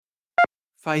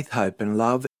Faith, Hope and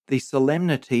Love, the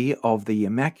Solemnity of the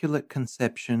Immaculate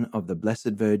Conception of the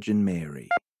Blessed Virgin Mary.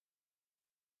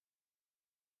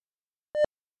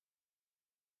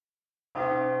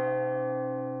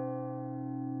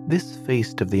 This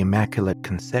feast of the Immaculate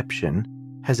Conception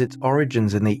has its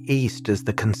origins in the East as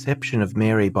the Conception of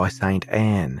Mary by Saint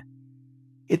Anne.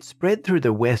 It spread through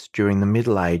the West during the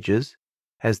Middle Ages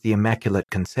as the Immaculate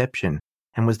Conception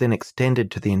and was then extended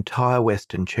to the entire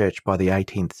Western Church by the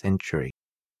 18th century.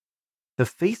 The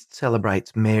feast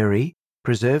celebrates Mary,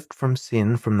 preserved from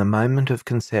sin from the moment of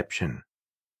conception.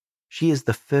 She is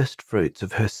the first fruits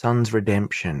of her Son's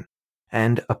redemption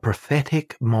and a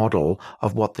prophetic model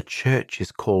of what the Church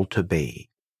is called to be.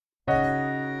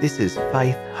 This is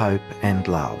Faith, Hope and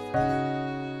Love.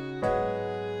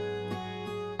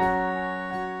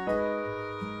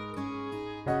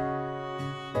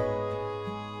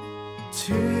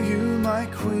 To you, my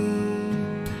Queen,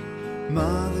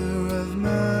 Mother of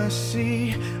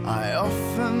Mercy, I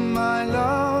offer my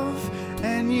love,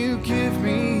 and you give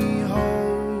me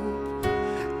hope.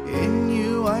 In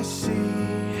you I see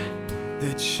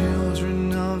the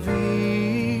children of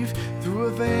Eve. Through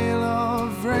a veil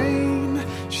of rain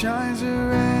shines a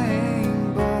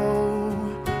rainbow.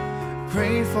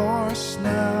 Pray for us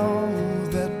now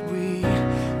that we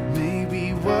may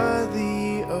be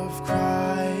worthy of Christ.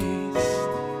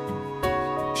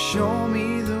 Show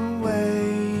me the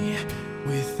way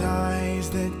with eyes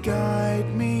that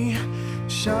guide me.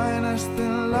 Shine us the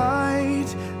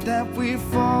light that we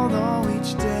follow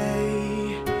each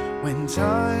day. When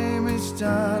time is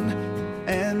done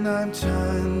and I'm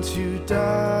turned to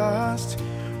dust,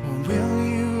 will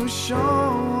you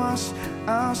show us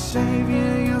our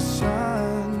Savior, your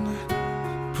Son?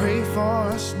 Pray for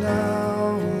us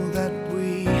now that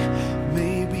we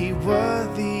may be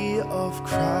worthy of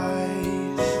Christ.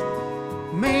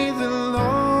 May the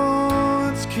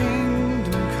Lord's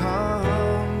kingdom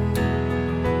come.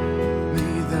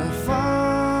 May the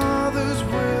Father's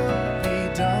will be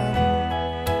done.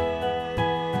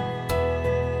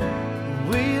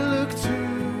 We look to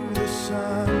the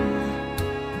Son,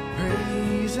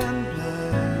 praise and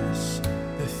bless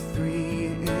the three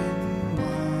in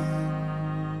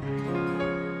one.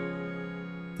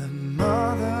 The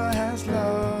Mother has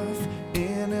love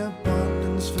in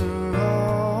abundance for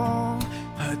all.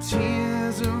 Her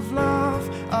tears of love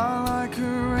are like a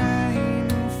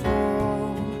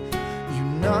rainfall,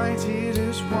 united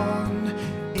as one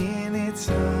in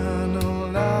eternal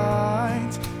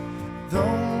light.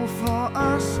 Though for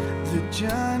us the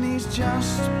journey's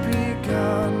just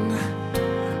begun,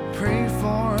 pray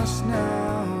for us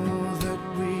now that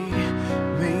we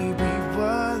may be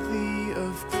worthy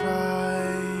of Christ.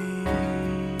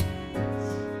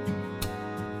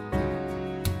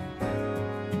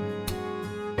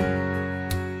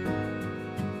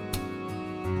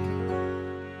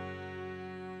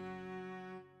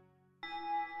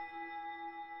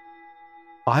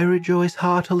 I rejoice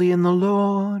heartily in the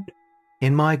Lord.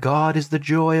 In my God is the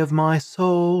joy of my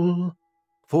soul.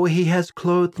 For he has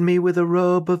clothed me with a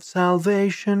robe of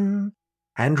salvation,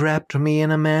 and wrapped me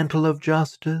in a mantle of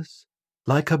justice,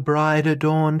 like a bride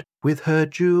adorned with her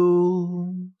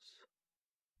jewels.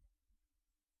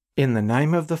 In the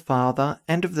name of the Father,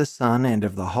 and of the Son, and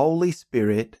of the Holy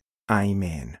Spirit.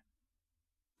 Amen.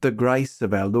 The grace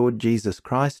of our Lord Jesus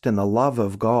Christ, and the love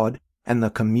of God, and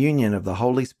the communion of the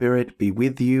Holy Spirit be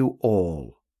with you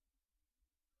all.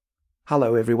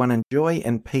 Hello everyone, and joy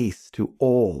and peace to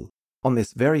all on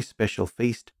this very special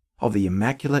feast of the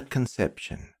Immaculate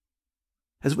Conception.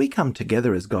 As we come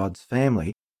together as God's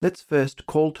family, let's first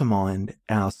call to mind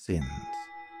our sins.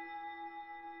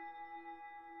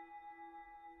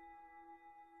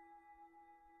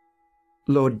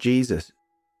 Lord Jesus,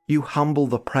 you humble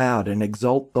the proud and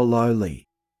exalt the lowly.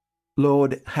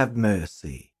 Lord, have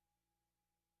mercy.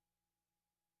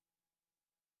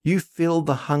 You fill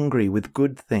the hungry with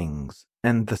good things,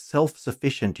 and the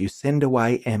self-sufficient you send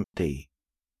away empty.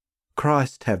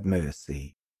 Christ, have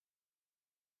mercy.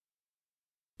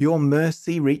 Your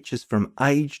mercy reaches from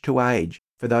age to age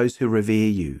for those who revere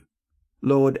you.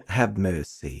 Lord, have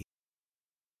mercy.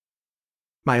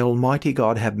 May Almighty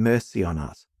God have mercy on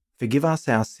us, forgive us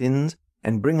our sins,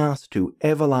 and bring us to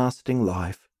everlasting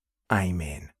life.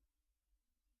 Amen.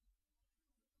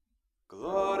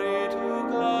 Glory to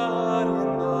God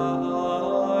in the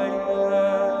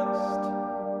highest,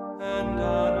 and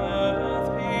on earth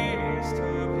peace to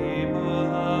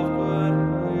people of good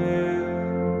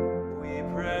will. We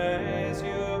praise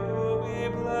you, we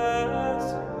bless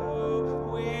you,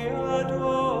 we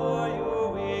adore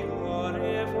you, we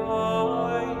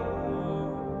glorify you.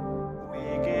 We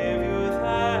give you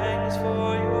thanks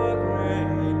for your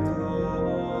grace.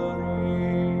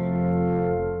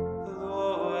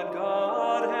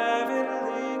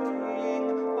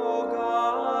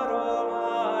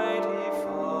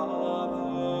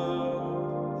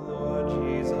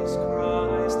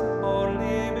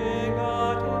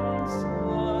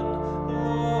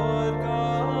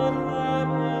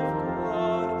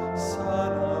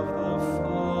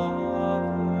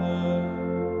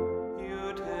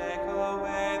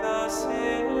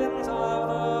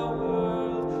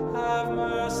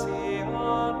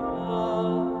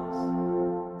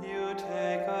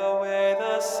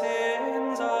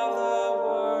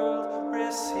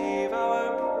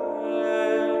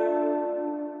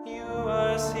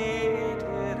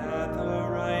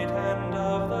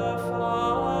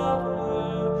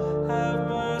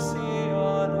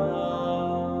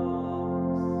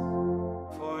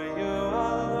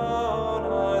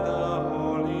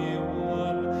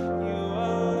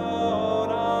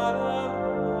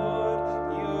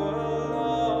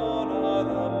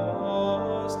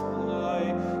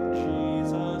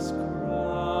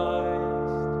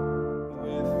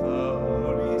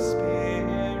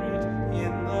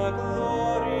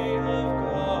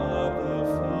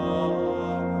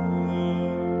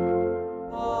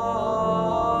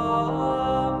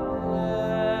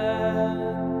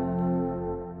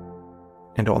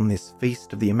 this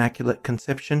feast of the Immaculate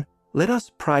Conception, let us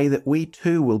pray that we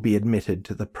too will be admitted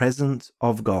to the presence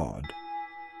of God.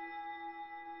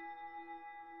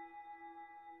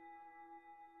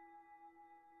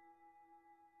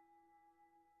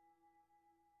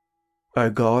 O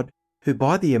God, who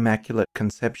by the Immaculate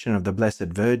Conception of the Blessed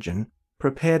Virgin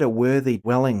prepared a worthy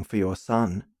dwelling for your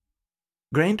Son,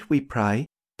 grant, we pray,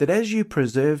 that as you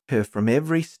preserved her from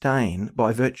every stain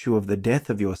by virtue of the death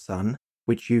of your Son,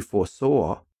 which you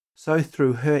foresaw, so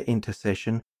through her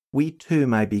intercession we too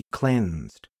may be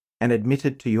cleansed and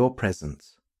admitted to your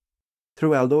presence.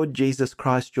 Through our Lord Jesus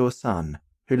Christ, your Son,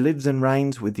 who lives and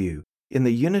reigns with you in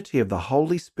the unity of the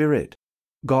Holy Spirit,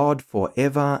 God for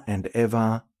ever and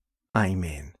ever.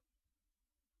 Amen.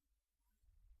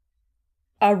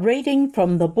 A reading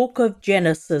from the book of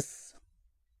Genesis.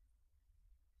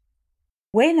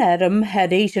 When Adam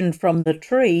had eaten from the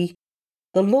tree,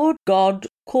 the Lord God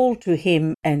called to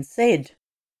him and said,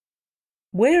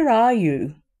 "Where are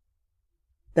you?"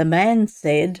 The man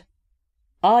said,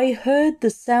 "I heard the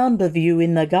sound of you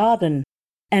in the garden,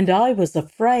 and I was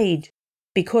afraid,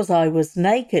 because I was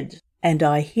naked, and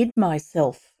I hid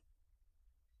myself."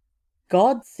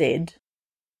 God said,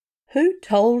 "Who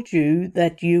told you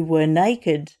that you were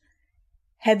naked?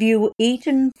 Have you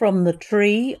eaten from the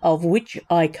tree of which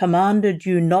I commanded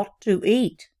you not to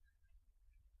eat?"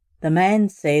 The man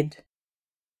said,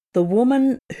 "The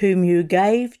woman whom you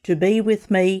gave to be with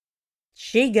me,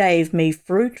 she gave me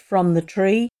fruit from the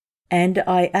tree, and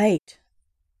I ate."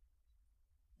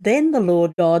 Then the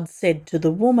Lord God said to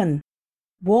the woman,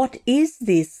 "What is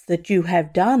this that you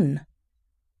have done?"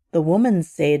 The woman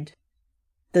said,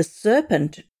 "The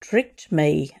serpent tricked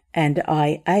me, and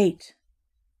I ate."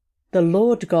 The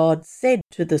Lord God said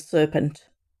to the serpent,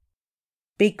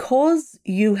 "Because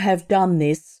you have done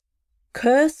this,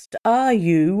 cursed are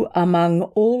you among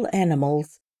all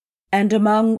animals and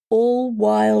among all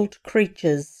wild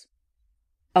creatures.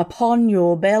 Upon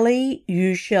your belly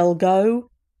you shall go,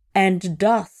 and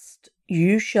dust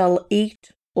you shall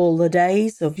eat all the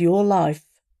days of your life.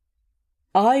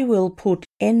 I will put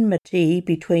enmity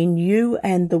between you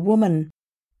and the woman,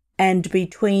 and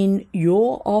between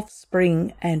your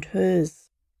offspring and hers.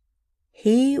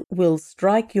 He will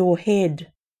strike your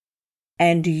head,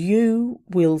 and you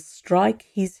will strike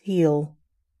his heel."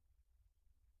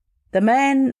 The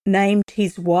man named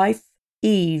his wife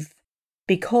Eve,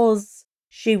 because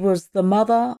she was the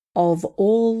mother of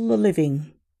all the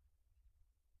living.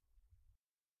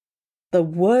 The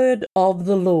word of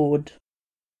the Lord.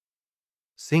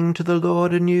 Sing to the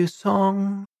Lord a new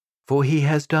song, for he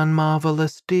has done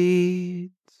marvellous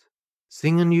deeds.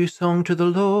 Sing a new song to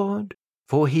the Lord,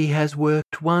 for he has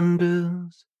worked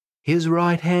wonders. His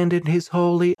right hand and his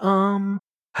holy arm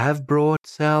have brought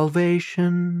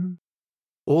salvation.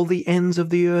 All the ends of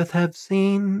the earth have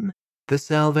seen the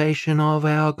salvation of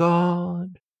our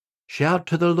God. Shout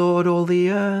to the Lord, all the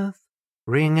earth,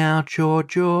 ring out your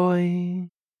joy.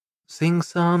 Sing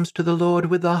psalms to the Lord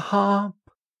with the harp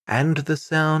and the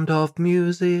sound of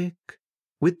music,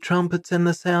 with trumpets and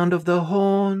the sound of the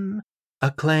horn.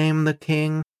 Acclaim the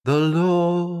King, the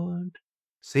Lord.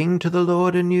 Sing to the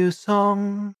Lord a new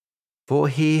song, for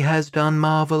he has done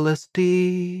marvellous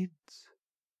deeds.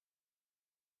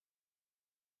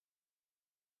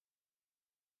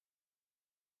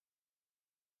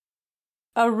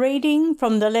 A reading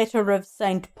from the letter of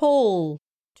St. Paul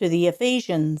to the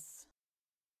Ephesians.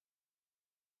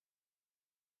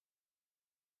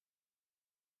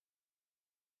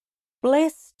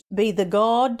 Blessed be the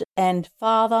God and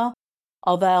Father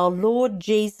of our Lord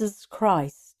Jesus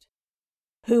Christ,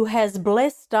 who has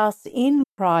blessed us in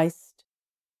Christ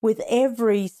with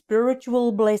every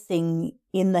spiritual blessing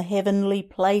in the heavenly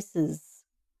places,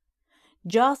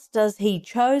 just as he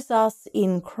chose us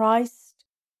in Christ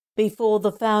before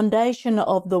the foundation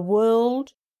of the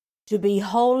world to be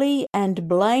holy and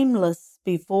blameless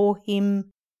before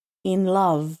him in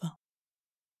love.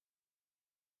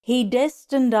 He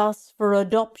destined us for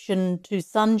adoption to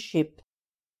sonship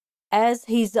as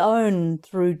his own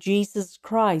through Jesus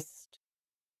Christ,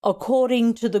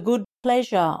 according to the good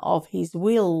pleasure of his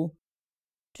will,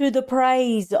 to the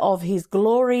praise of his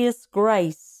glorious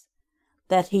grace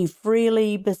that he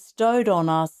freely bestowed on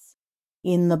us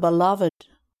in the Beloved.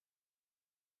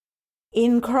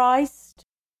 In Christ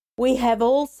we have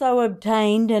also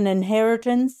obtained an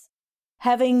inheritance,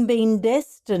 having been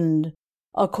destined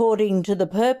according to the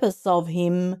purpose of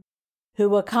him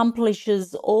who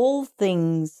accomplishes all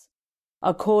things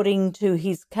according to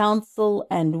his counsel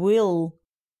and will,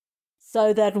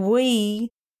 so that we,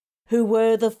 who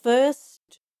were the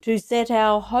first to set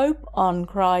our hope on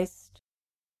Christ,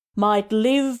 might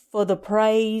live for the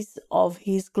praise of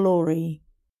his glory.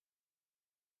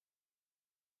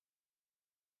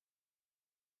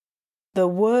 The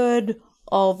word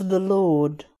of the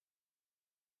Lord.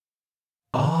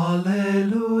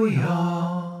 Alleluia,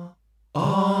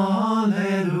 Alleluia,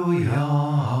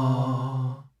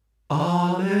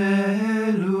 Alleluia.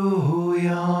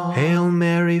 Hail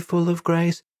Mary, full of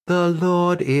grace, the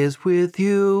Lord is with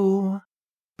you.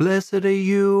 Blessed are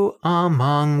you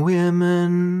among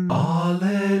women.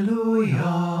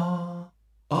 Alleluia,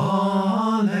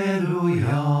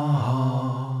 Alleluia,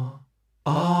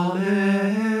 Alleluia.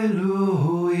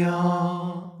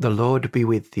 The Lord be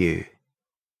with you.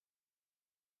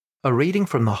 A reading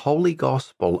from the Holy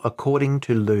Gospel according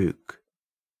to Luke.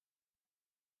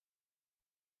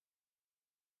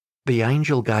 The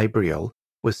angel Gabriel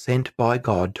was sent by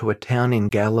God to a town in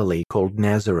Galilee called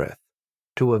Nazareth,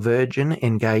 to a virgin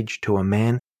engaged to a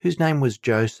man whose name was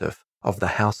Joseph of the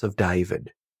house of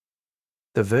David.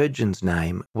 The virgin's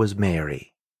name was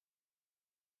Mary.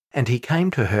 And he came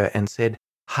to her and said,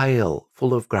 "Hail,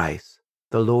 full of grace,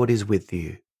 the Lord is with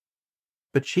you."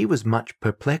 But she was much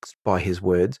perplexed by his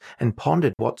words and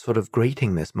pondered what sort of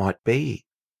greeting this might be.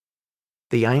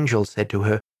 The angel said to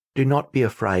her, "Do not be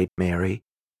afraid, Mary,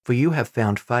 for you have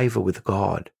found favour with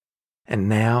God. And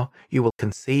now you will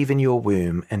conceive in your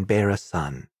womb and bear a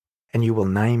son, and you will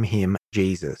name him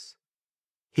Jesus.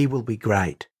 He will be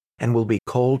great and will be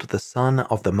called the Son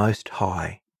of the Most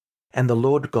High, and the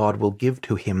Lord God will give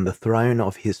to him the throne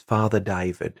of his father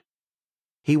David.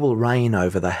 He will reign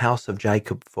over the house of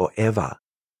Jacob forever,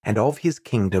 and of his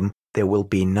kingdom there will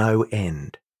be no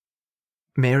end."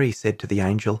 Mary said to the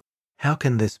angel, "How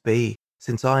can this be,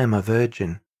 since I am a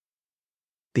virgin?"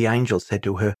 The angel said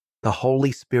to her, "The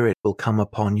Holy Spirit will come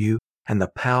upon you, and the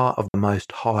power of the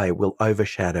Most High will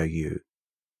overshadow you.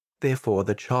 Therefore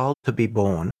the child to be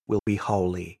born will be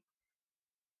holy.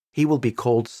 He will be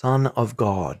called Son of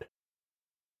God.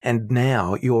 And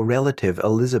now your relative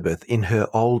Elizabeth in her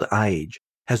old age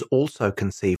has also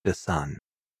conceived a son,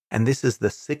 and this is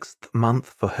the 6th month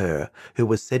for her who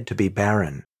was said to be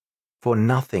barren, for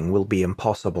nothing will be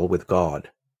impossible with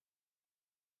God."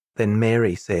 Then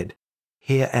Mary said,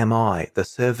 "Here am I, the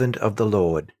servant of the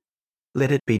Lord.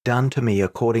 Let it be done to me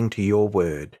according to your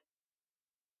word."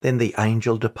 Then the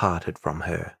angel departed from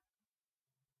her.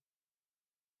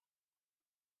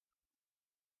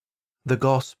 The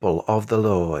Gospel of the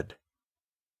Lord.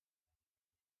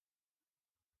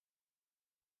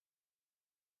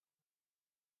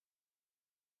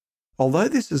 Although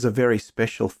this is a very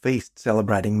special feast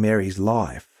celebrating Mary's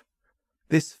life,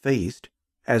 this feast,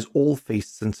 as all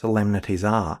feasts and solemnities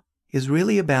are, is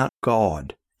really about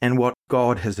God and what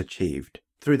God has achieved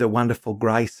through the wonderful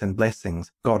grace and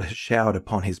blessings God has showered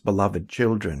upon his beloved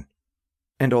children.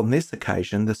 And on this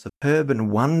occasion, the superb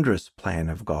and wondrous plan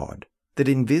of God that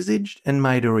envisaged and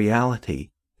made a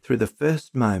reality through the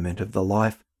first moment of the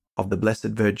life of the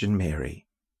Blessed Virgin Mary.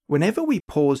 Whenever we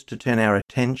pause to turn our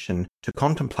attention to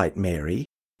contemplate Mary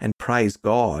and praise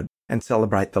God and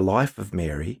celebrate the life of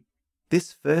Mary,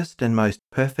 this first and most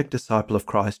perfect disciple of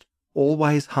Christ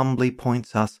always humbly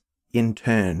points us in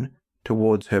turn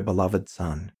towards her beloved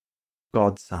Son,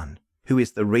 God's Son, who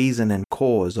is the reason and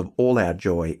cause of all our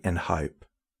joy and hope.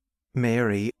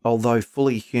 Mary, although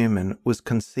fully human, was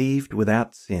conceived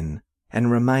without sin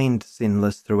and remained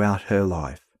sinless throughout her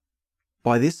life.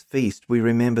 By this feast we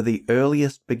remember the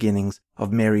earliest beginnings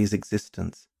of Mary's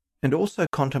existence and also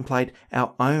contemplate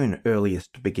our own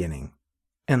earliest beginning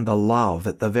and the love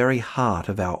at the very heart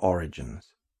of our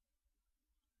origins.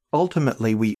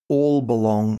 Ultimately, we all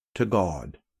belong to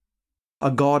God,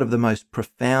 a God of the most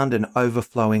profound and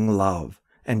overflowing love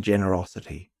and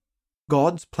generosity.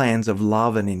 God's plans of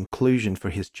love and inclusion for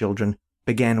his children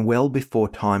began well before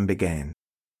time began.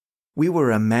 We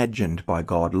were imagined by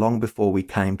God long before we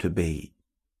came to be.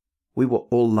 We were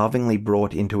all lovingly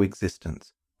brought into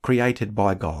existence, created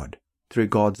by God, through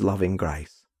God's loving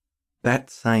grace. That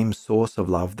same source of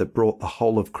love that brought the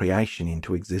whole of creation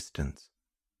into existence.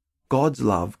 God's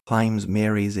love claims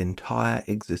Mary's entire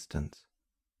existence.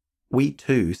 We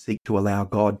too seek to allow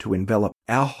God to envelop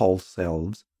our whole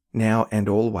selves now and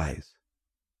always.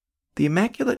 The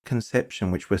Immaculate Conception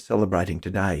which we're celebrating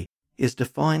today is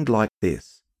defined like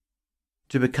this.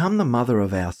 To become the mother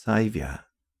of our Saviour,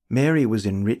 Mary was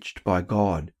enriched by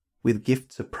God with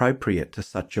gifts appropriate to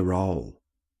such a role.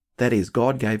 That is,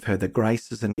 God gave her the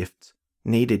graces and gifts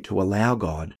needed to allow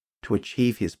God to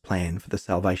achieve his plan for the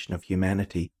salvation of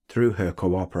humanity through her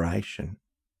cooperation.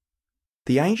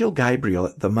 The angel Gabriel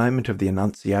at the moment of the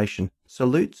Annunciation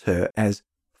salutes her as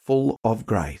full of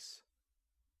grace.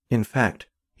 In fact,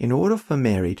 In order for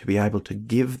Mary to be able to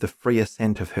give the free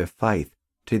assent of her faith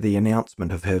to the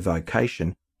announcement of her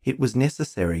vocation, it was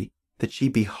necessary that she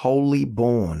be wholly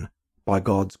born by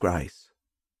God's grace.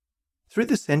 Through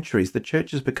the centuries, the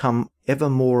Church has become ever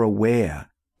more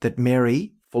aware that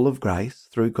Mary, full of grace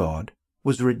through God,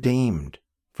 was redeemed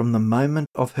from the moment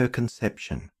of her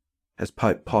conception, as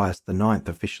Pope Pius IX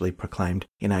officially proclaimed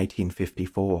in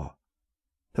 1854.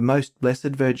 The Most Blessed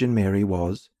Virgin Mary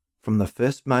was, from the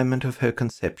first moment of her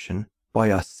conception, by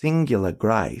a singular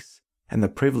grace and the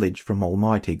privilege from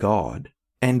Almighty God,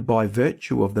 and by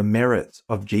virtue of the merits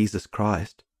of Jesus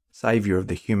Christ, Saviour of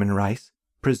the human race,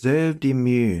 preserved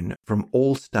immune from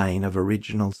all stain of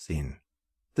original sin.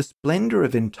 The splendour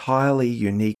of entirely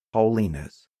unique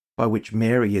holiness by which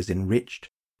Mary is enriched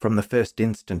from the first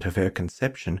instant of her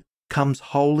conception comes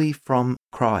wholly from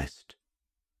Christ.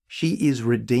 She is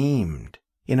redeemed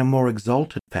in a more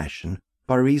exalted fashion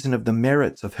by reason of the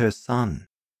merits of her Son.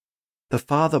 The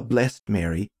Father blessed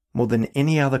Mary more than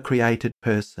any other created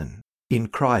person in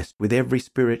Christ with every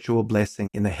spiritual blessing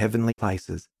in the heavenly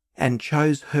places, and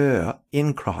chose her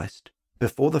in Christ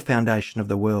before the foundation of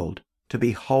the world to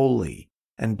be holy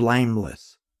and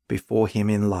blameless before him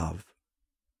in love.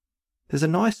 There's a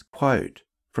nice quote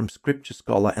from scripture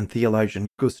scholar and theologian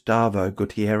Gustavo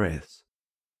Gutierrez.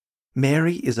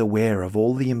 Mary is aware of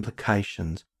all the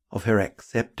implications of her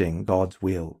accepting God's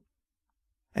will.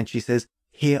 And she says,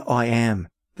 "Here I am,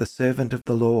 the servant of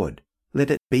the Lord. Let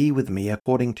it be with me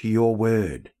according to your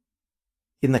word."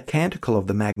 In the Canticle of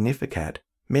the Magnificat,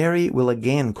 Mary will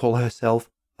again call herself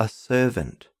a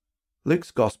servant.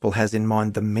 Luke's Gospel has in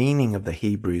mind the meaning of the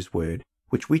Hebrews word,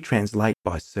 which we translate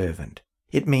by servant.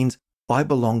 It means, I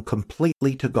belong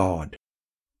completely to God.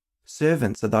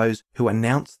 Servants are those who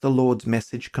announce the Lord's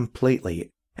message completely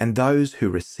and those who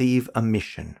receive a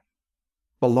mission.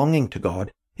 Belonging to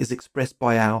God is expressed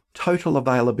by our total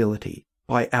availability,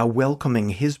 by our welcoming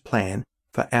his plan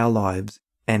for our lives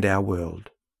and our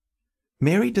world.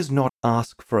 Mary does not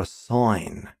ask for a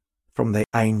sign from the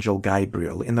angel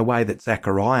Gabriel in the way that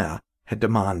Zechariah had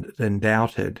demanded and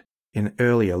doubted in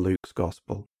earlier Luke's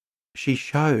Gospel. She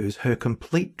shows her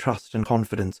complete trust and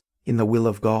confidence in the will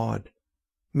of God.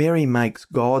 Mary makes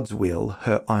God's will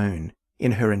her own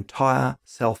in her entire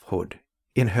selfhood,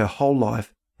 in her whole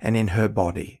life and in her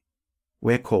body.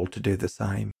 We're called to do the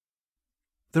same.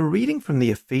 The reading from the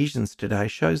Ephesians today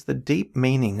shows the deep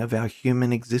meaning of our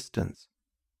human existence.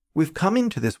 We've come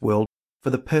into this world for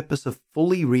the purpose of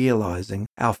fully realizing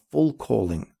our full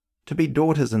calling to be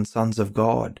daughters and sons of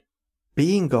God.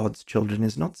 Being God's children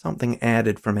is not something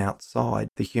added from outside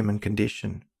the human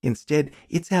condition. Instead,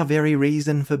 it's our very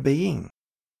reason for being.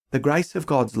 The grace of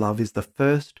God's love is the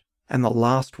first and the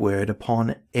last word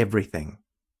upon everything.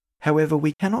 However,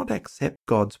 we cannot accept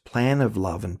God's plan of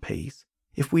love and peace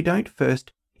if we don't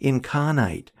first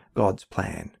incarnate God's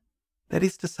plan. That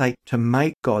is to say, to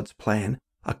make God's plan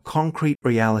a concrete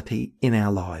reality in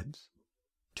our lives,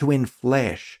 to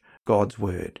enflesh God's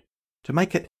word, to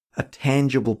make it a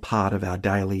tangible part of our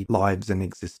daily lives and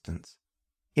existence.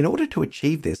 In order to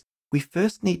achieve this, we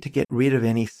first need to get rid of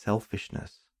any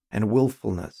selfishness and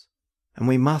willfulness, and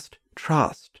we must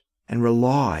trust and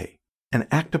rely and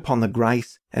act upon the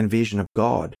grace and vision of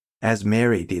God, as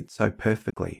Mary did so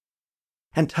perfectly,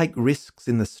 and take risks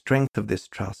in the strength of this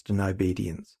trust and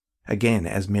obedience, again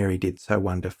as Mary did so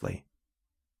wonderfully.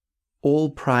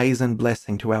 All praise and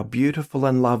blessing to our beautiful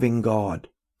and loving God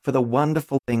for the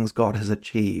wonderful things God has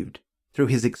achieved through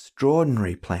his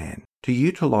extraordinary plan to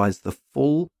utilize the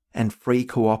full and free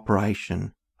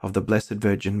cooperation of the Blessed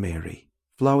Virgin Mary,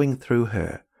 flowing through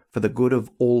her for the good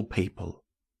of all people.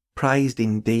 Praised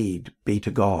indeed be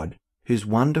to God, whose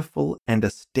wonderful and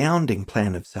astounding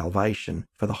plan of salvation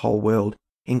for the whole world,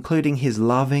 including his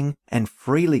loving and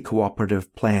freely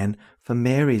cooperative plan for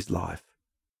Mary's life,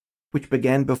 which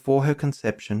began before her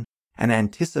conception and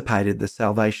anticipated the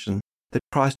salvation that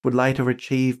Christ would later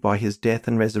achieve by his death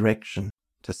and resurrection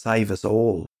to save us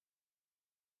all.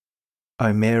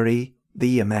 O Mary,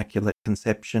 the Immaculate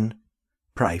Conception,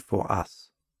 pray for us.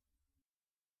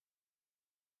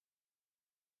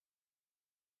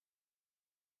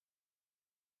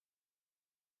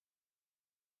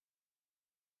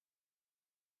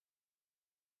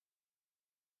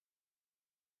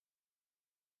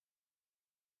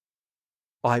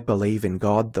 I believe in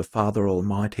God the Father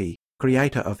Almighty,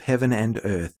 creator of heaven and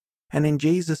earth, and in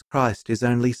Jesus Christ, his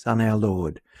only Son, our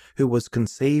Lord, who was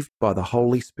conceived by the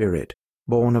Holy Spirit,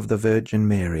 born of the Virgin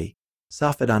Mary,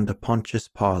 suffered under Pontius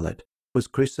Pilate, was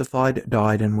crucified,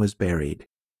 died, and was buried.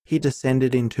 He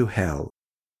descended into hell.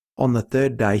 On the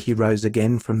third day he rose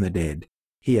again from the dead.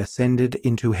 He ascended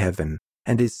into heaven,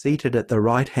 and is seated at the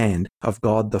right hand of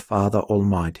God the Father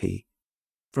Almighty.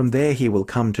 From there he will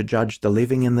come to judge the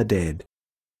living and the dead.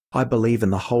 I believe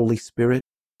in the Holy Spirit,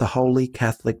 the Holy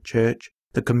Catholic Church,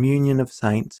 the communion of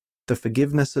saints, the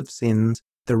forgiveness of sins,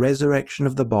 the resurrection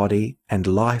of the body, and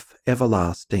life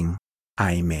everlasting.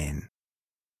 Amen.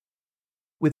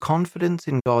 With confidence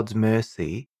in God's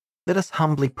mercy, let us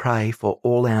humbly pray for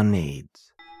all our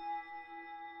needs.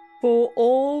 For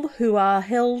all who are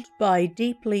held by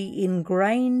deeply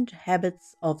ingrained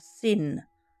habits of sin,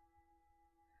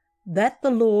 that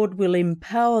the Lord will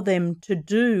empower them to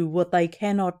do what they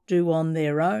cannot do on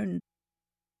their own,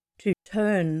 to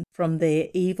turn from their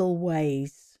evil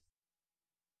ways.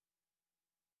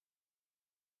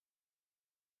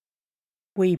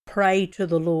 We pray to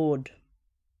the Lord.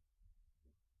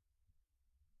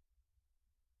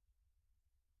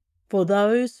 For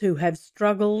those who have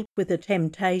struggled with a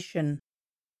temptation,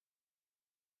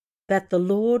 that the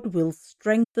Lord will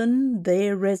strengthen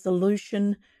their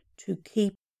resolution to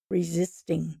keep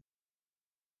resisting.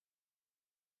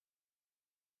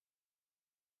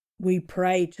 We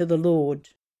pray to the Lord.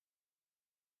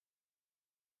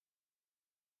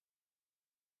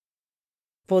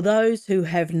 For those who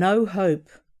have no hope,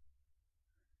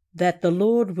 that the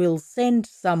Lord will send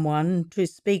someone to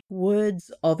speak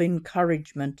words of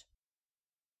encouragement.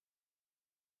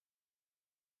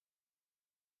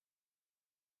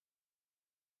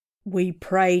 We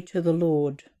pray to the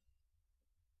Lord.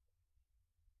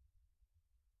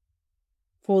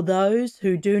 For those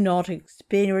who do not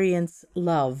experience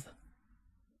love,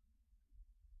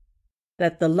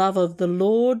 that the love of the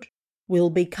Lord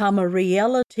will become a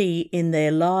reality in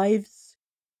their lives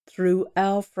through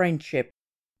our friendship.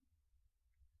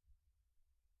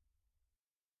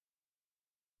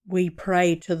 We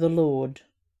pray to the Lord.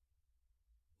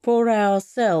 For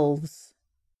ourselves,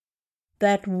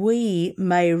 that we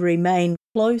may remain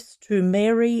close to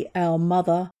Mary, our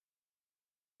Mother,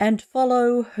 and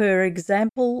follow her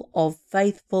example of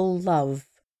faithful love.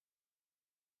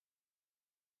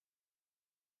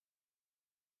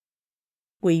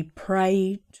 We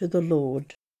pray to the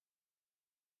Lord.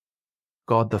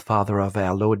 God the Father of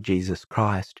our Lord Jesus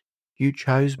Christ, you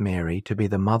chose Mary to be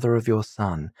the mother of your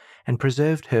Son and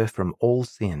preserved her from all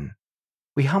sin.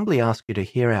 We humbly ask you to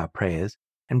hear our prayers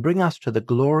and bring us to the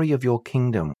glory of your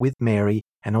kingdom with Mary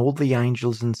and all the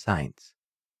angels and saints.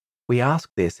 We ask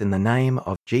this in the name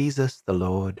of Jesus the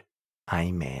Lord.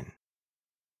 Amen.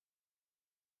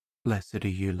 Blessed are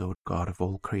you, Lord God of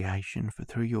all creation, for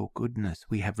through your goodness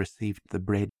we have received the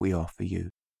bread we offer you,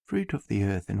 fruit of the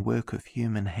earth and work of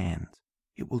human hands.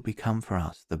 It will become for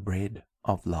us the bread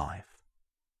of life.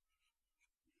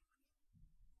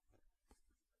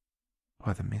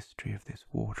 By the mystery of this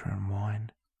water and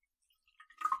wine,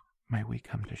 may we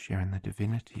come to share in the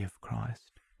divinity of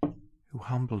Christ, who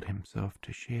humbled himself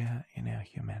to share in our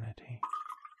humanity.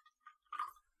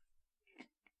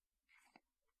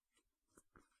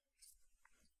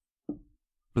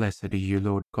 Blessed are you,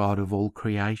 Lord God of all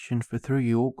creation, for through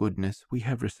your goodness we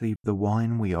have received the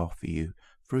wine we offer you,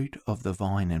 fruit of the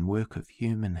vine and work of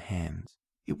human hands.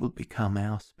 It will become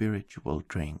our spiritual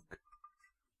drink.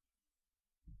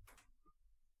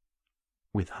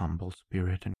 With humble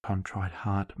spirit and contrite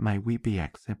heart, may we be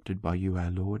accepted by you,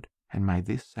 our Lord, and may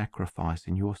this sacrifice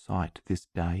in your sight this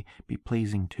day be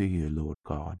pleasing to you, Lord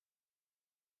God.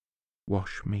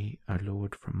 Wash me, O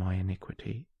Lord, from my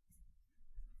iniquity.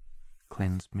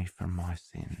 Cleanse me from my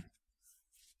sin.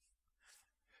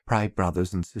 Pray,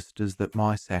 brothers and sisters, that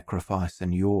my sacrifice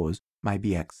and yours may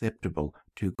be acceptable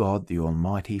to God the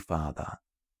Almighty Father.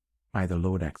 May the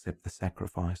Lord accept the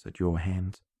sacrifice at your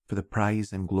hands, for the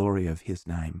praise and glory of his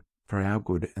name, for our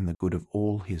good and the good of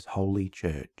all his holy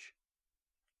church.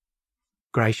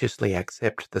 Graciously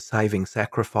accept the saving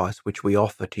sacrifice which we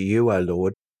offer to you, O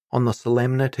Lord, on the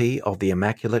solemnity of the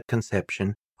Immaculate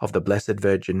Conception of the Blessed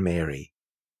Virgin Mary,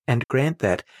 and grant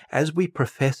that, as we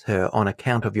profess her on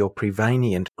account of your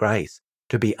prevenient grace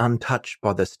to be untouched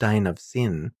by the stain of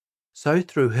sin, so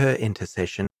through her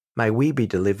intercession may we be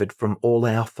delivered from all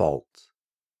our faults.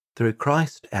 Through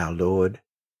Christ our Lord.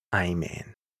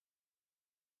 Amen.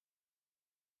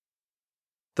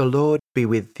 The Lord be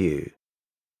with you.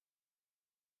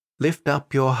 Lift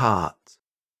up your hearts.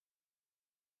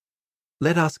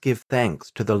 Let us give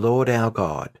thanks to the Lord our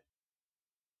God.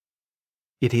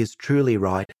 It is truly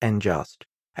right and just,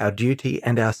 our duty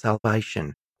and our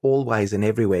salvation, always and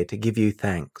everywhere to give you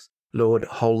thanks, Lord,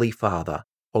 Holy Father,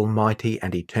 Almighty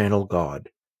and eternal God.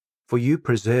 For you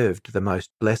preserved the most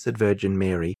blessed Virgin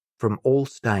Mary from all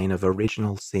stain of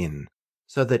original sin,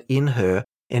 so that in her,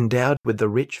 endowed with the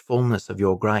rich fullness of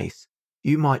your grace,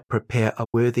 you might prepare a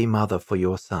worthy mother for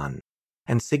your Son.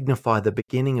 and signify the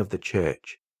beginning of the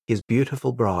Church, his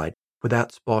beautiful bride,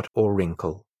 without spot or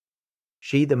wrinkle.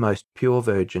 She, the most pure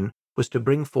virgin, was to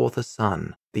bring forth a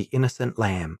son, the innocent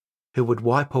Lamb, who would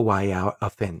wipe away our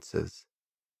offences.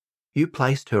 You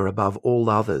placed her above all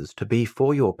others to be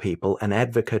for your people an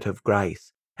advocate of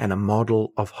grace and a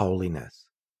model of holiness.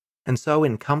 And so,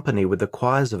 in company with the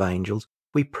choirs of angels,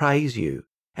 we praise you,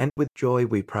 and with joy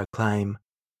we proclaim,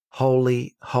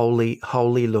 Holy, holy,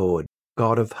 holy Lord,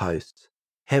 God of hosts,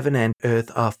 heaven and earth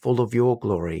are full of your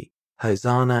glory.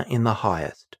 Hosanna in the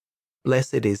highest.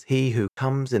 Blessed is he who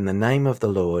comes in the name of the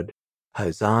Lord.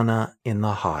 Hosanna in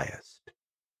the highest.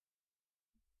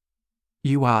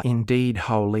 You are indeed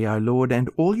holy, O Lord, and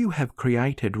all you have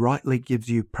created rightly gives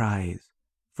you praise.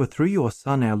 For through your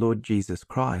Son, our Lord Jesus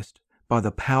Christ, by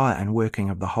the power and working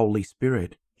of the Holy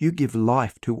Spirit, you give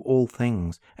life to all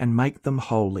things and make them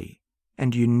holy,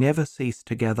 and you never cease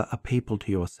to gather a people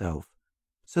to yourself,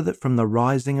 so that from the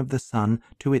rising of the sun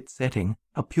to its setting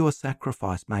a pure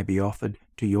sacrifice may be offered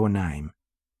to your name.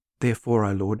 Therefore,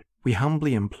 O Lord, we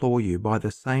humbly implore you by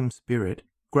the same Spirit,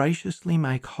 graciously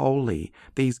make holy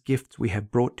these gifts we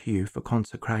have brought to you for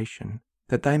consecration,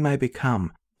 that they may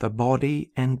become the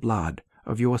body and blood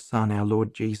of your Son, our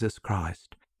Lord Jesus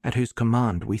Christ, at whose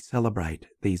command we celebrate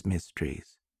these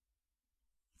mysteries.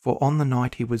 For on the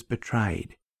night he was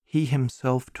betrayed, he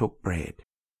himself took bread,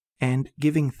 and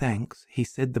giving thanks, he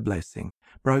said the blessing,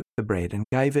 broke the bread, and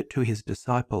gave it to his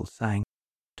disciples, saying,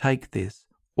 Take this,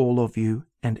 all of you,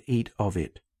 and eat of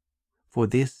it, for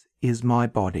this is my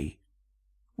body,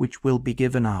 which will be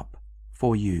given up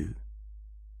for you.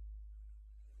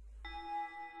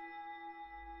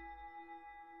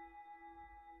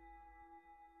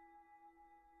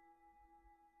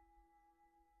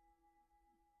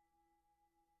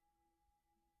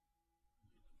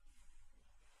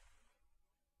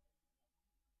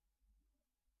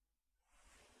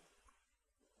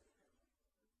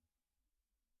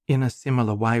 In a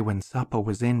similar way, when supper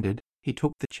was ended, he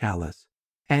took the chalice,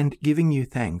 and giving you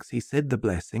thanks, he said the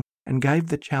blessing, and gave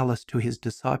the chalice to his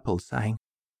disciples, saying,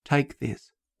 Take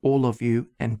this, all of you,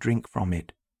 and drink from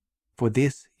it, for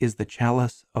this is the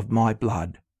chalice of my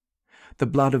blood, the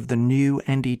blood of the new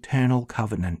and eternal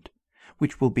covenant,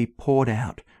 which will be poured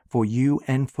out for you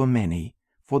and for many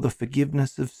for the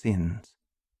forgiveness of sins.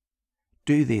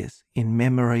 Do this in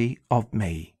memory of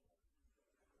me.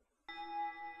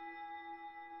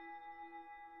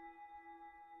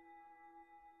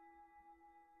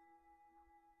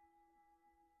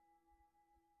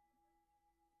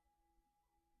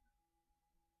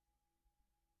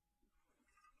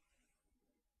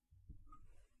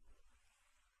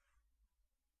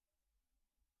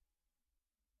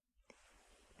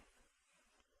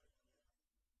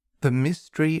 The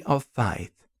mystery of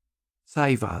faith.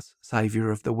 Save us,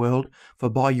 Saviour of the world, for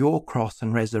by your cross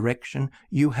and resurrection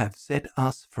you have set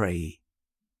us free.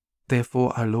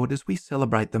 Therefore, O Lord, as we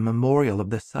celebrate the memorial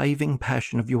of the saving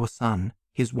passion of your Son,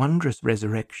 his wondrous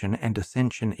resurrection and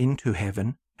ascension into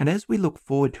heaven, and as we look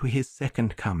forward to his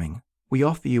second coming, we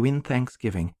offer you in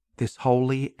thanksgiving this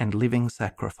holy and living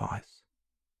sacrifice.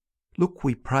 Look,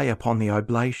 we pray, upon the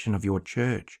oblation of your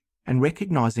Church, and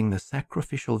recognizing the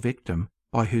sacrificial victim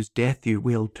by whose death you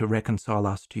willed to reconcile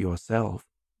us to yourself,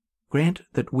 grant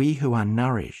that we who are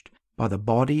nourished by the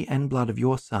body and blood of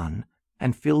your Son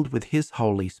and filled with his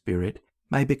Holy Spirit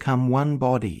may become one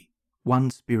body, one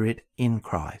Spirit in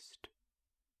Christ.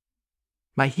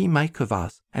 May he make of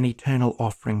us an eternal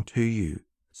offering to you,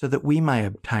 so that we may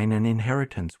obtain an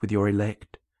inheritance with your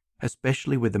elect,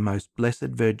 especially with the most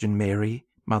blessed Virgin Mary,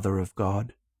 Mother of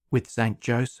God, with Saint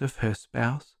Joseph, her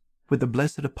spouse, with the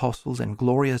blessed apostles and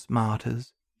glorious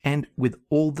martyrs, and with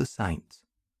all the saints,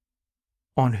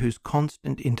 on whose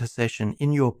constant intercession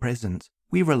in your presence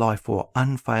we rely for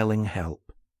unfailing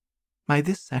help. May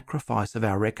this sacrifice of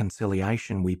our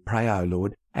reconciliation, we pray, O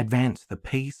Lord, advance the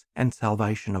peace and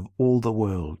salvation of all the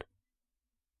world.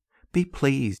 Be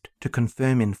pleased to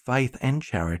confirm in faith and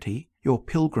charity your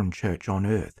pilgrim church on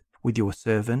earth, with your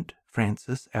servant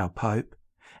Francis, our Pope,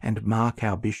 and Mark,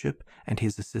 our Bishop, and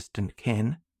his assistant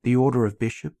Ken, the order of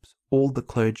bishops, all the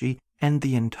clergy, and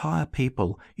the entire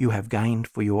people you have gained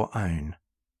for your own.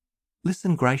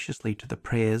 Listen graciously to the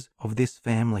prayers of this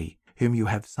family whom you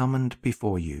have summoned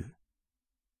before you.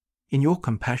 In your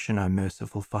compassion, O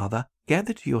merciful Father,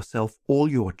 gather to yourself all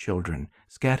your children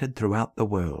scattered throughout the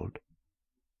world.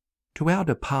 To our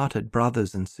departed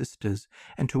brothers and sisters,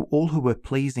 and to all who were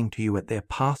pleasing to you at their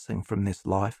passing from this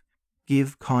life,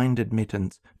 give kind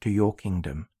admittance to your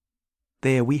kingdom.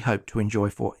 There we hope to enjoy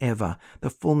forever the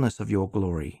fullness of your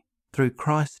glory, through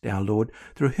Christ our Lord,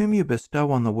 through whom you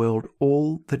bestow on the world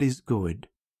all that is good.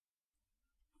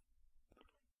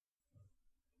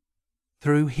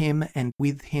 through him and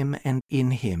with him and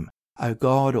in him, O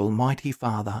God, Almighty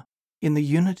Father, in the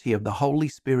unity of the Holy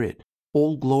Spirit,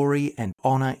 all glory and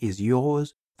honour is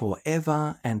yours for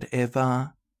ever and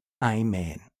ever.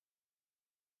 Amen.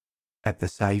 At the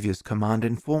Saviour's command,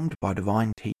 informed by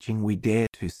divine teaching, we dare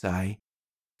to say,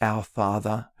 Our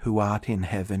Father, who art in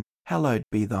heaven, hallowed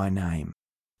be thy name.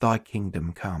 Thy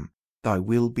kingdom come, thy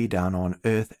will be done on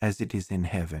earth as it is in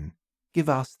heaven. Give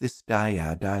us this day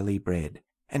our daily bread,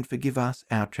 and forgive us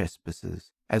our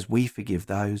trespasses, as we forgive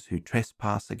those who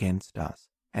trespass against us.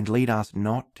 And lead us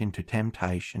not into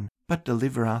temptation, but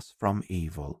deliver us from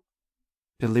evil.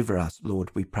 Deliver us,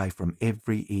 Lord, we pray, from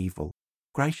every evil.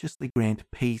 Graciously grant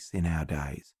peace in our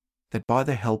days, that by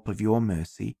the help of your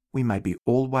mercy we may be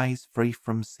always free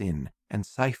from sin and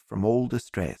safe from all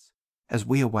distress, as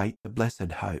we await the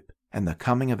blessed hope and the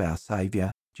coming of our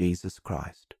Saviour, Jesus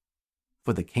Christ.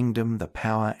 For the kingdom, the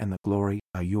power, and the glory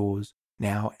are yours,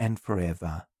 now and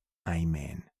forever.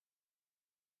 Amen.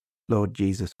 Lord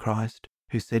Jesus Christ,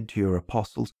 who said to your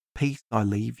apostles, Peace I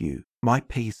leave you, my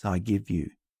peace I give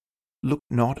you, look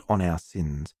not on our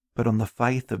sins, but on the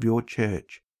faith of your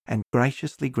Church, and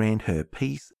graciously grant her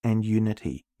peace and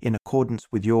unity in accordance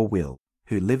with your will,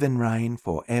 who live and reign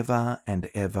for ever and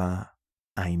ever.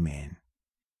 Amen.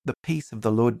 The peace of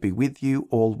the Lord be with you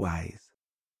always.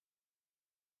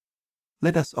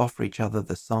 Let us offer each other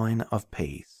the sign of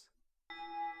peace.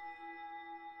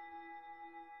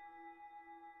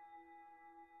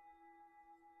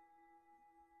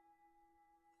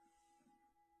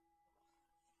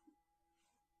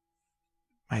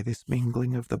 May this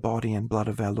mingling of the body and blood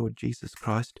of our Lord Jesus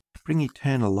Christ bring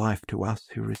eternal life to us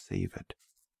who receive it.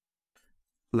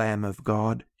 Lamb of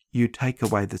God, you take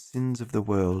away the sins of the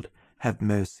world, have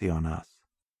mercy on us.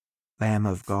 Lamb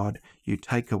of God, you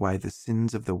take away the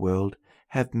sins of the world,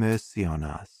 have mercy on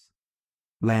us.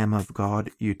 Lamb of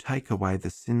God, you take away the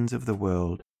sins of the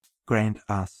world, grant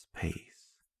us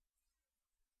peace.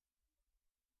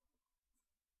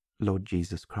 Lord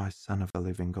Jesus Christ, Son of the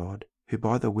living God, who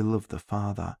by the will of the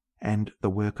Father and the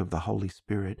work of the Holy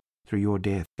Spirit through your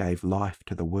death gave life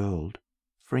to the world,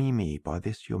 free me by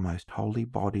this your most holy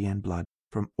body and blood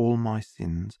from all my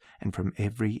sins and from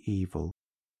every evil.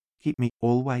 Keep me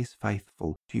always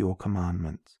faithful to your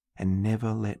commandments, and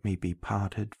never let me be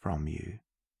parted from you.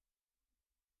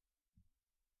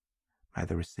 May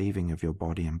the receiving of your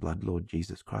body and blood, Lord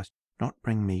Jesus Christ, not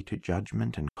bring me to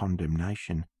judgment and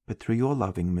condemnation, but through your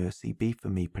loving mercy be for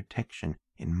me protection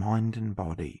in mind and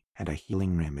body, and a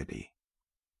healing remedy.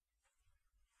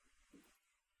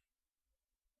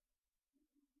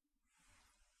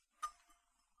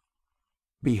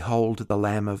 Behold the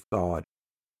Lamb of God.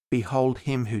 Behold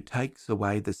him who takes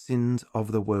away the sins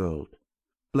of the world.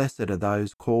 Blessed are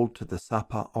those called to the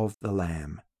supper of the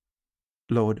Lamb.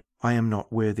 Lord, I am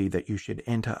not worthy that you should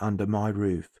enter under my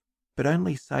roof, but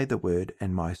only say the word,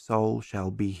 and my soul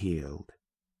shall be healed.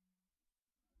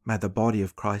 May the body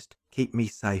of Christ keep me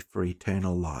safe for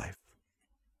eternal life.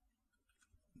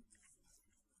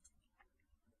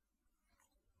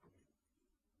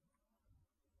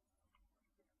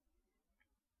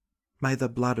 May the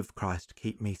blood of Christ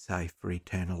keep me safe for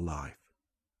eternal life.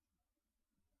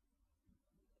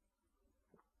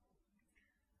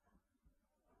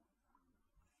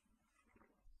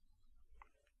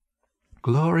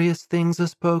 Glorious things are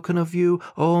spoken of you,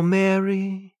 O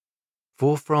Mary,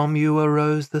 for from you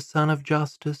arose the Son of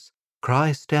Justice,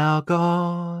 Christ our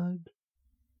God.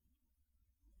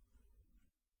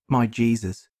 My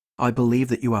Jesus, I believe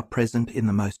that you are present in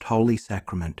the most holy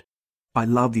sacrament. I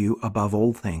love you above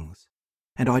all things,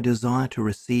 and I desire to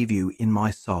receive you in my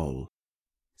soul.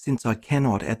 Since I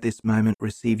cannot at this moment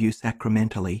receive you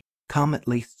sacramentally, come at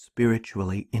least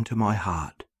spiritually into my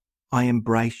heart. I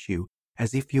embrace you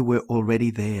as if you were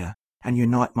already there, and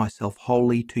unite myself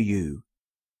wholly to you.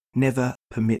 Never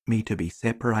permit me to be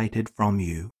separated from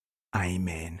you.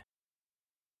 Amen.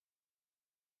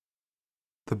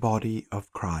 The body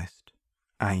of Christ.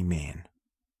 Amen.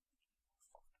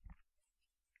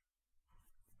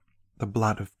 The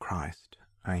blood of Christ.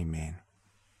 Amen.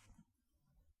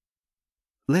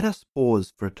 Let us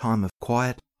pause for a time of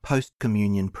quiet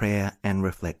post-communion prayer and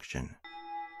reflection.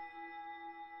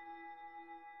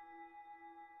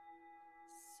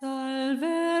 Salve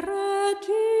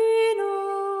Regina,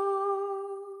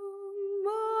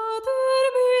 Mater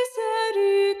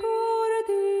misericordiae,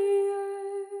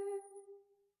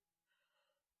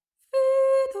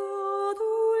 vita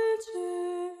dulcedo,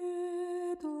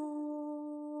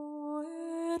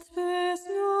 et spes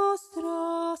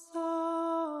nostra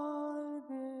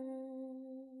salve.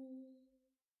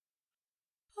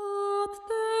 Ad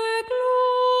te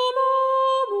clamamus,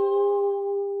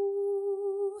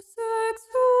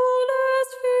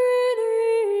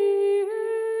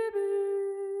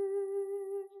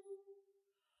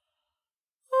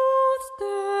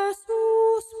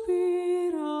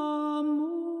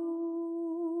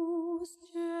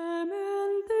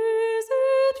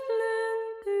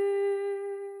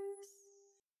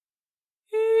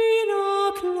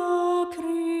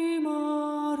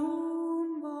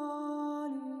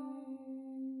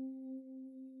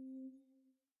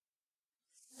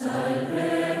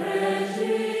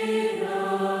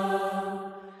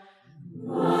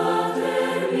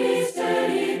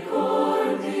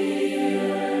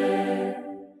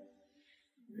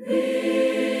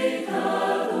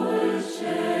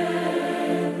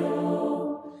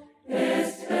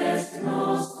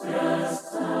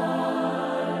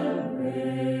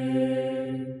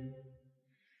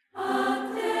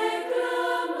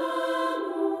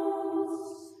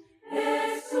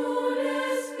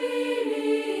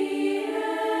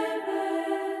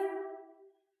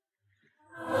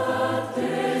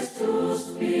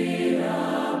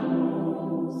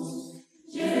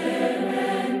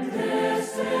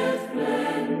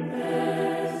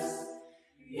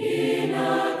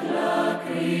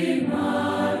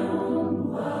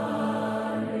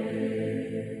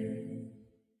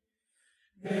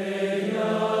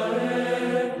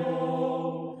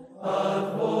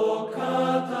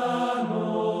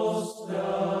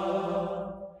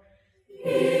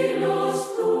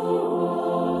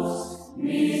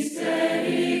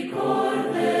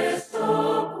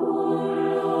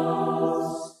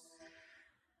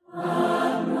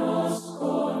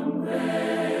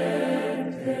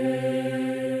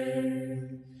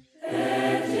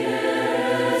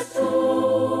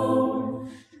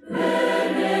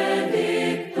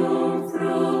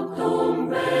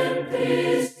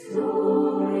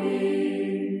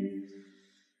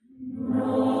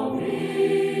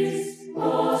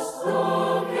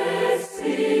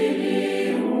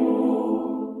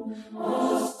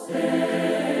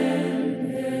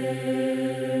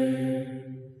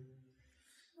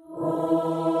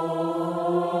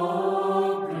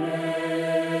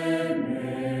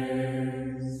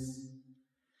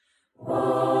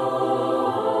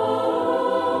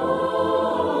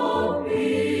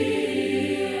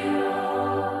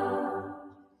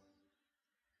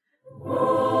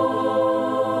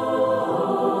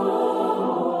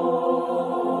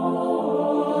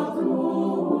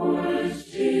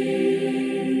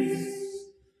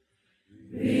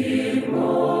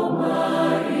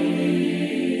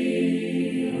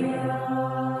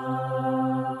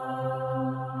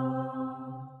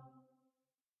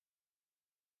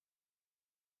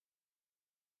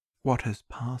 What has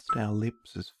passed our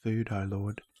lips as food, O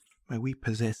Lord, may we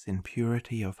possess in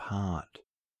purity of heart,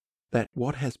 that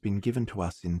what has been given to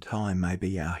us in time may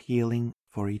be our healing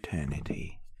for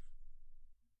eternity.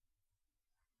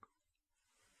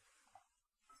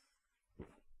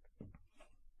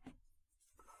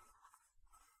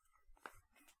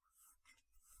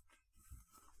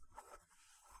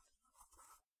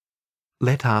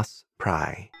 Let us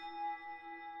pray.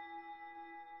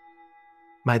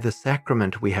 May the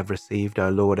sacrament we have received, O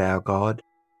Lord our God,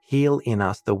 heal in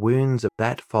us the wounds of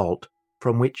that fault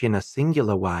from which in a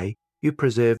singular way you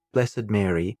preserved Blessed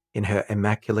Mary in her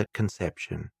Immaculate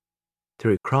Conception.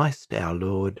 Through Christ our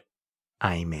Lord.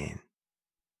 Amen.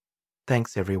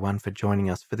 Thanks everyone for joining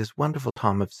us for this wonderful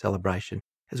time of celebration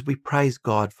as we praise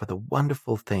God for the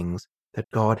wonderful things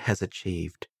that God has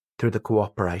achieved through the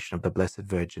cooperation of the Blessed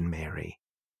Virgin Mary.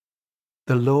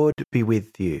 The Lord be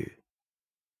with you.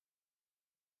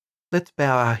 Let's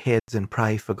bow our heads and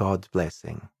pray for God's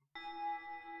blessing.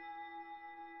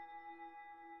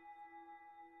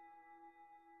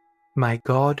 May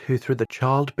God, who through the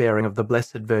childbearing of the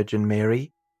Blessed Virgin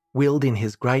Mary willed in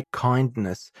his great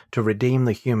kindness to redeem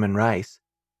the human race,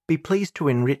 be pleased to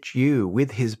enrich you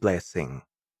with his blessing.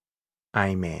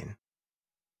 Amen.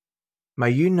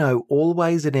 May you know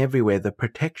always and everywhere the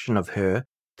protection of her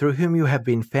through whom you have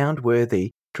been found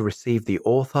worthy to receive the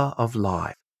author of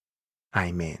life.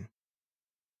 Amen.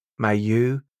 May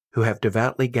you, who have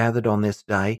devoutly gathered on this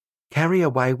day, carry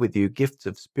away with you gifts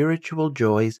of spiritual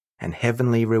joys and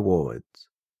heavenly rewards.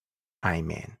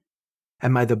 Amen.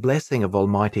 And may the blessing of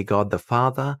Almighty God the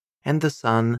Father, and the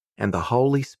Son, and the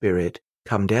Holy Spirit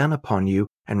come down upon you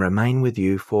and remain with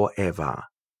you forever.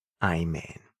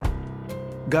 Amen.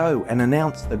 Go and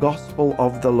announce the gospel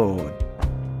of the Lord.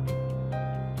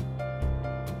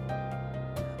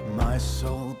 My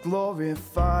soul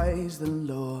glorifies the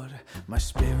Lord. My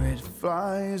spirit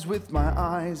flies with my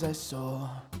eyes I saw.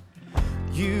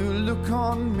 You look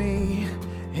on me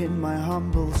in my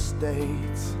humble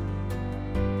state.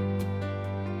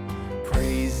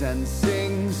 Praise and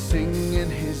sing, sing in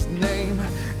his name.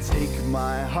 Take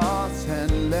my heart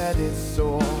and let it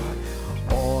soar.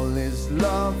 All is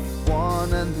love,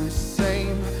 one and the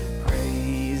same.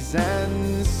 Praise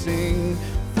and sing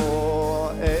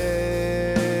forevermore.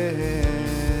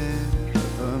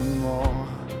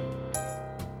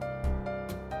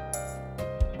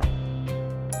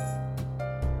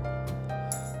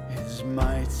 His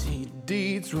mighty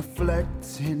deeds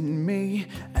reflect in me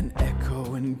an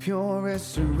echo in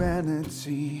purest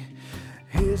serenity.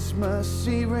 His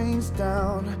mercy rains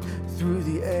down through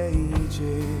the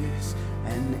ages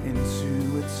and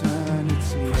into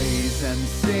eternity. Praise and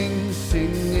sing,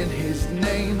 sing in his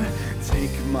name.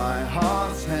 Take my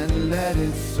heart and let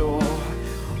it soar.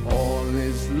 All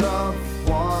is love,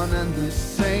 one and the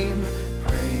same.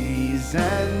 Praise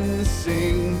and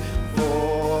sing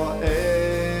forevermore.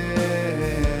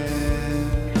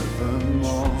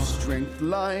 True strength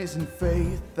lies in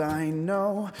faith, I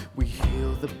know. We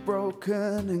heal the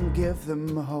broken and give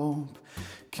them hope.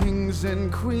 Kings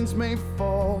and queens may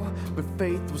fall, but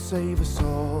faith will save us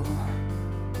all.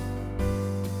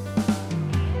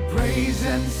 Praise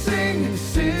and sing,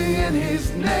 sing in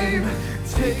his name.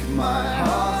 Take my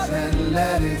heart and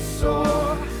let it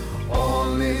soar.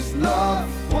 All is love,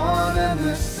 one and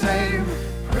the same.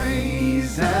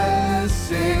 Praise and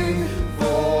sing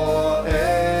forevermore.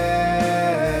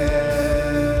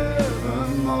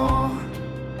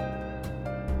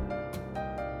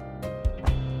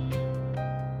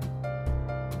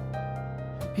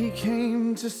 He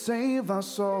came to save our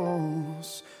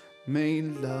souls. May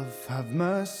love have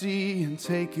mercy and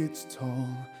take its toll.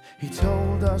 He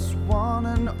told us one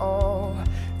and all,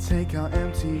 take our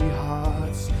empty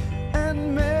hearts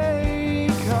and make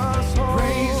us whole.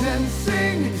 Praise and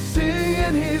sing, sing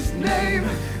in his name.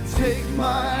 Take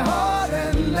my heart